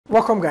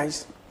Welcome,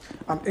 guys.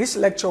 In this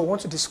lecture, we want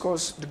to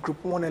discuss the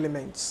group 1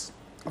 elements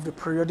of the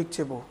periodic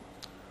table.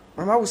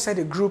 Remember, we said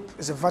a group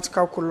is a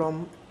vertical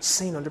column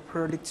seen on the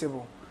periodic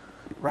table,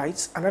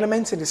 right? And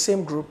elements in the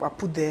same group are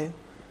put there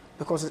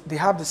because they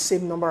have the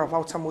same number of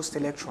outermost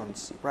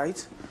electrons,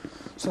 right?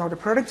 So now the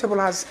periodic table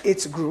has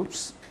 8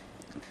 groups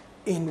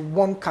in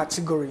one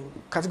category.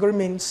 Category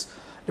means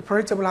the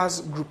periodic table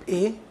has group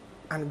A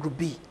and group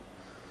B.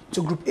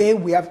 So group A,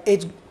 we have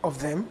 8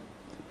 of them,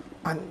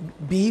 and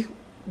B,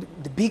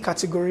 the B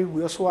category,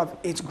 we also have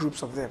 8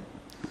 groups of them.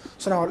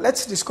 So now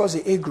let's discuss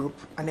the A group,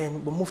 and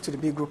then we'll move to the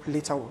B group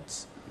later on.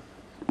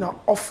 Now,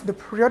 of the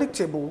periodic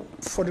table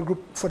for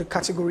the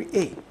category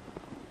A,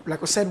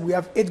 like I said, we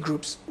have 8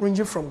 groups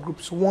ranging from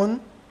groups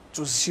 1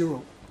 to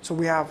 0. So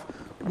we have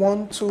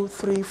 1, 2,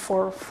 3,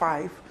 4,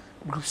 5,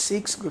 group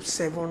 6, group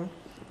 7,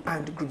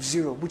 and group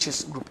 0, which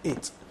is group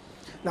 8.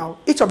 Now,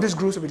 each of these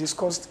groups will be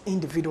discussed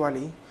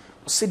individually.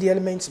 We'll see the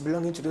elements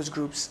belonging to those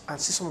groups and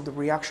see some of the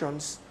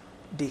reactions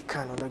they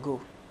can undergo.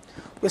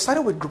 We're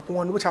starting with group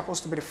 1, which happens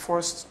to be the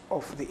first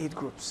of the 8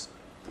 groups.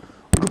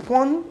 Group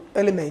 1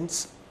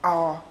 elements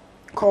are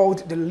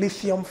called the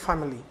lithium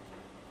family.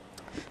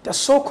 They're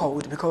so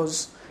called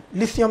because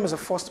lithium is the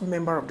first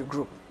member of the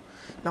group.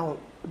 Now,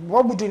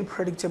 what we do in the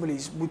periodic table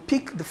is we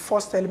pick the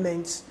first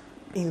element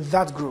in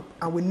that group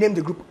and we name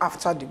the group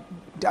after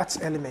that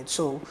element.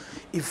 So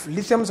if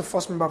lithium is the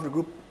first member of the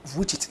group,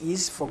 which it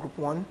is for group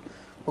 1,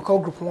 we call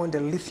group 1 the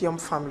lithium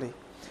family.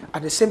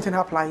 And the same thing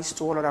applies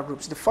to all other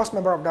groups. The first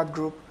member of that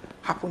group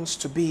happens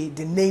to be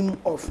the name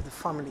of the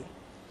family.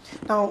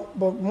 Now,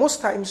 but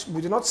most times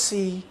we do not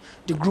see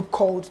the group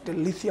called the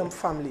lithium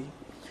family,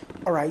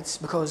 all right,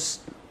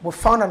 because we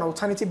found an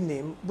alternative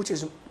name which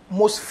is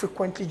most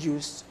frequently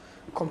used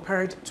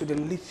compared to the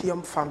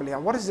lithium family.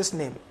 And what is this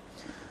name?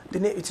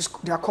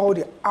 They are called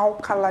the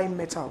alkali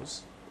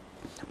metals.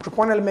 Group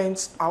 1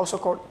 elements are also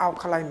called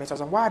alkali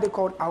metals. And why are they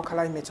called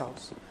alkali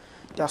metals?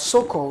 They are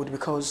so called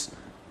because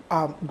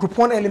group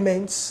 1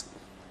 elements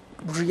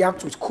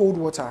react with cold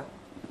water.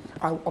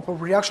 Upon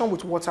reaction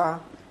with water,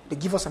 they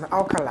give us an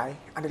alkali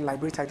and they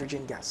liberate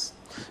hydrogen gas.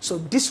 So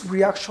this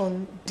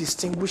reaction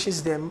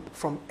distinguishes them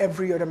from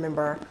every other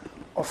member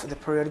of the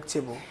periodic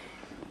table.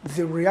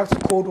 They react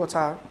with cold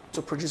water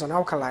to produce an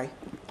alkali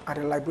and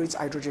they liberate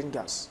hydrogen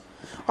gas.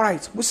 All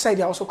right, which side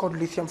they are also called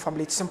lithium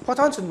family. It's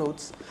important to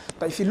note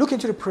that if you look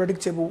into the periodic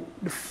table,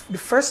 the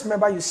first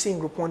member you see in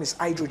group 1 is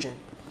hydrogen,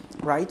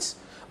 right?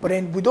 But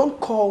then we don't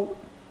call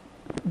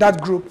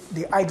that group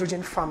the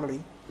hydrogen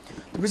family.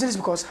 The reason is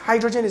because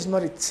hydrogen is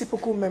not a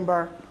typical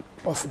member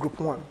of group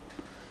 1.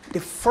 The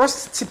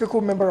first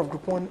typical member of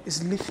group 1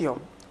 is lithium.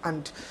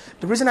 And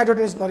the reason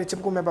hydrogen is not a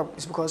typical member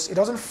is because it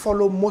doesn't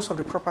follow most of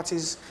the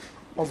properties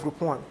of group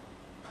 1.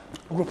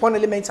 Group 1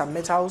 elements are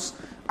metals.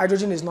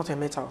 Hydrogen is not a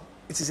metal.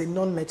 It is a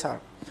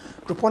non-metal.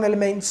 Group 1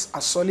 elements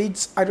are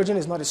solids. Hydrogen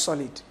is not a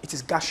solid. It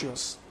is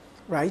gaseous,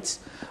 right?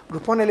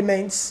 Group 1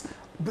 elements,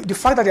 the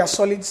fact that they are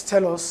solids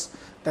tell us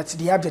that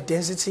they have the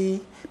density,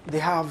 they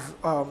have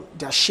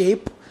their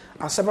shape,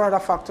 and several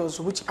other factors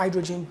which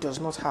hydrogen does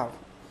not have.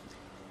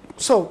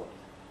 So,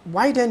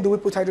 why then do we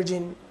put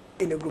hydrogen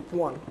in a group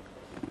 1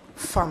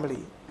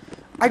 family?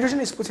 Hydrogen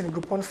is put in a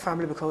group 1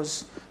 family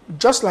because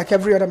just like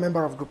every other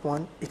member of group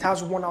 1, it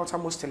has one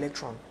outermost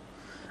electron.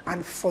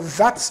 And for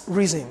that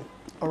reason,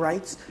 all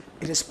right,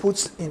 it is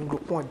put in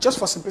group 1, just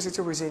for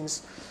simplicity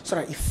reasons, so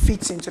that it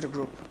fits into the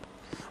group.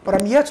 But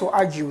I'm here to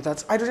argue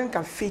that hydrogen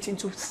can fit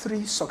into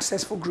 3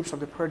 successful groups of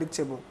the periodic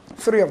table,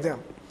 3 of them.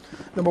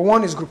 Number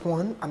 1 is group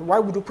 1, and why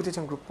would you put it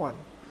in group 1?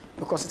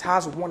 Because it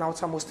has one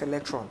outermost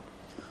electron.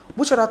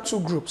 Which other 2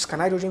 groups can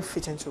hydrogen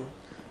fit into?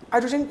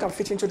 Hydrogen can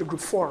fit into the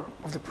group 4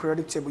 of the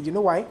periodic table. You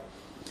know why?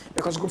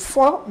 Because group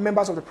 4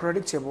 members of the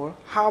periodic table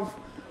have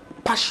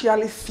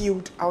partially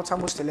filled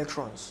outermost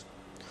electrons.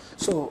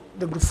 So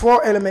the group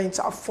 4 elements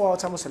have 4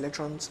 outermost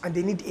electrons, and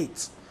they need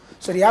 8.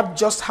 So they have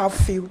just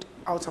half-filled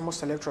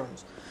outermost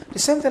electrons. The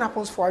same thing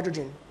happens for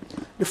hydrogen.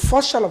 The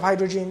first shell of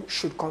hydrogen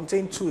should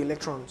contain 2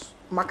 electrons,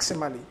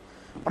 maximally.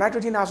 But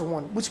hydrogen has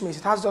 1, which means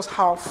it has just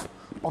half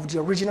of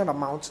the original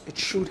amount it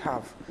should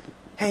have.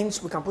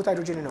 Hence, we can put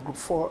hydrogen in a group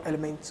 4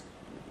 element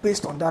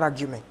based on that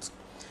argument.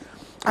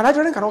 And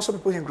hydrogen can also be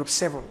put in group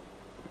 7,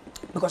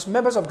 because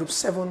members of group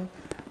 7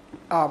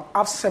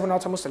 have 7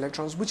 outermost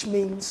electrons, which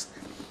means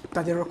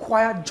that they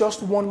require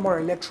just 1 more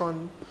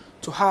electron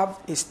to have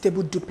a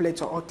stable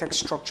duplet or octet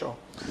structure.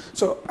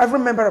 So every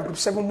member of group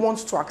 7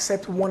 wants to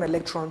accept 1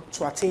 electron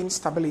to attain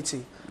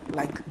stability,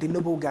 like the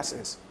noble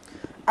gases.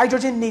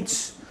 Hydrogen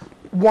needs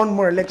 1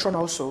 more electron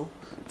also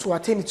to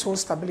attain its own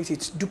stability,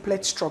 its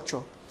duplet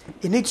structure.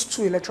 It needs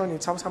 2 electrons in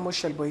its outermost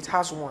shell, but it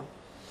has 1.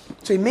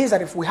 So it means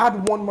that if we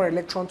had 1 more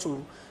electron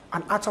to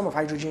an atom of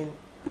hydrogen,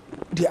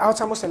 the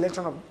outermost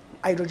electron of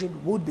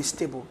hydrogen would be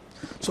stable.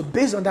 So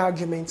based on that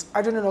argument,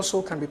 hydrogen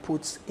also can be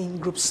put in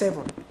group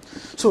 7.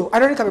 So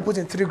hydrogen can be put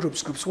in 3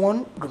 groups, groups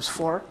 1, groups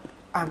 4,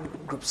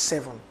 and group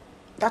 7.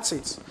 That's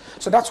it.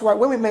 So that's why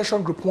when we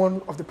mention group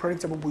 1 of the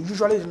periodic table, we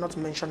usually do not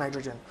mention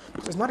hydrogen,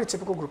 because it's not a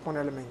typical group 1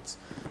 element.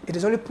 It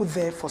is only put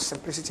there for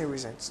simplicity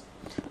reasons.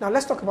 Now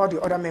let's talk about the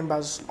other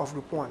members of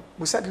group 1.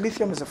 We said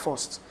lithium is the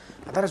first,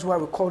 and that is why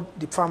we call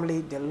the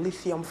family the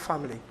lithium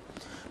family.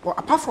 But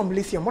apart from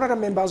lithium, what other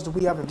members do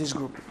we have in this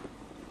group?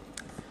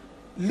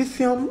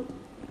 Lithium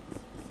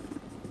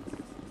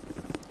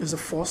is the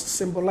first,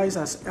 symbolized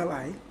as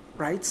Li,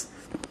 right?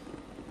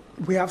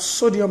 We have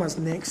sodium as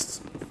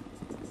next,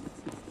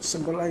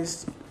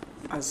 symbolized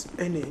as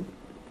Na,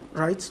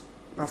 right?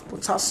 We have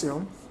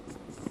potassium,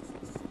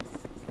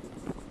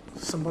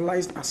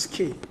 symbolized as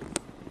K.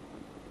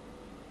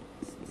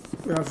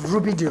 We have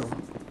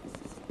rubidium,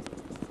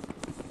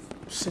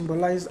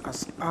 symbolized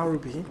as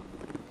Rb.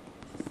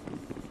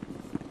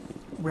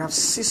 We have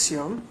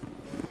cesium,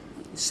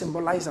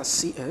 symbolized as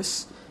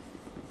Cs.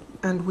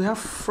 And we have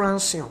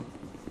francium,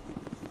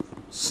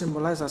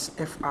 symbolized as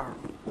Fr.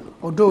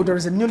 Although there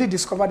is a newly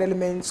discovered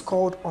element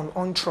called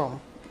onantrum,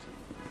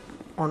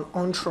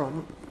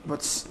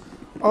 but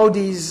all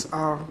these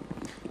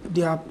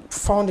they are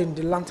found in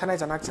the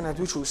lanthanides and actinides,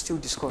 which we'll still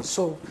discuss.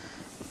 So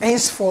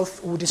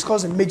henceforth, we'll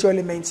discuss the major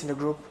elements in the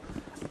group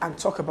and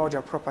talk about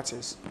their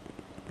properties.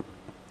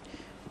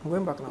 I'm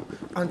going back now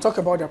and talk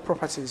about their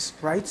properties,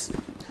 right?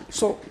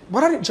 So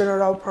what are the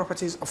general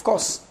properties? Of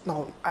course,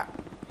 now,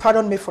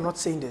 pardon me for not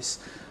saying this.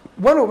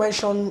 When we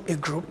mention a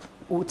group,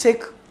 we'll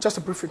take just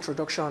a brief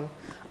introduction,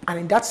 and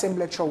in that same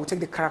lecture, we'll take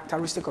the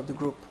characteristic of the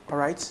group, all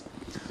right?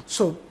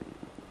 So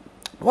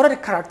what are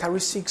the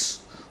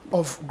characteristics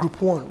of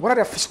group 1? What are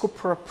their physical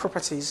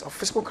properties or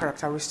physical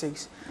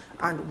characteristics,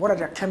 and what are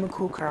their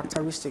chemical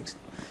characteristics?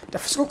 The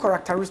physical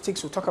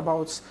characteristics, we'll talk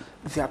about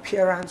their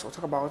appearance, we'll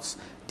talk about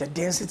their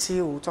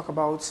density, we'll talk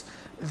about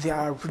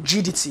their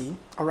rigidity,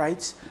 all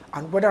right,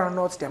 and whether or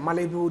not they're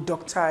malleable,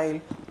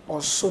 ductile,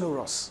 or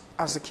sonorous,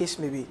 as the case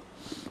may be.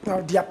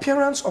 Now, the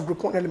appearance of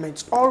group 1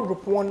 elements, all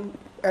group 1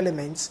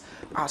 elements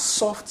are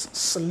soft,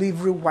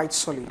 silvery white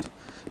solid.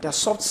 They're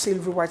soft,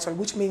 silvery white solid,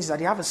 which means that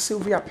they have a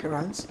silvery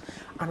appearance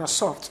and are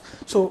soft.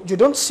 So you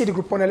don't see the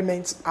group 1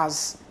 elements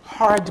as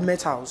hard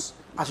metals,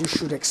 as you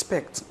should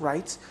expect,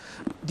 right?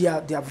 They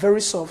are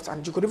very soft,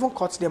 and you could even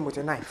cut them with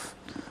a knife,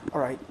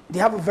 all right? They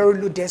have a very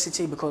low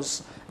density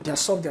because they are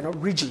soft, they're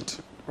not rigid,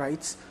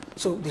 right?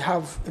 So they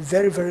have a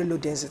very, very low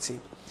density.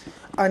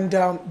 And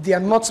they are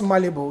not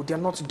malleable, they are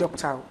not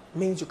ductile,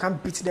 means you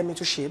can't beat them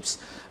into shapes,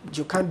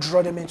 you can't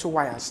draw them into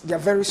wires. They are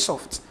very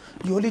soft.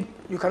 You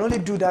can only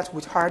do that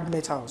with hard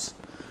metals.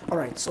 All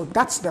right, so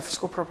that's their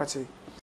physical property.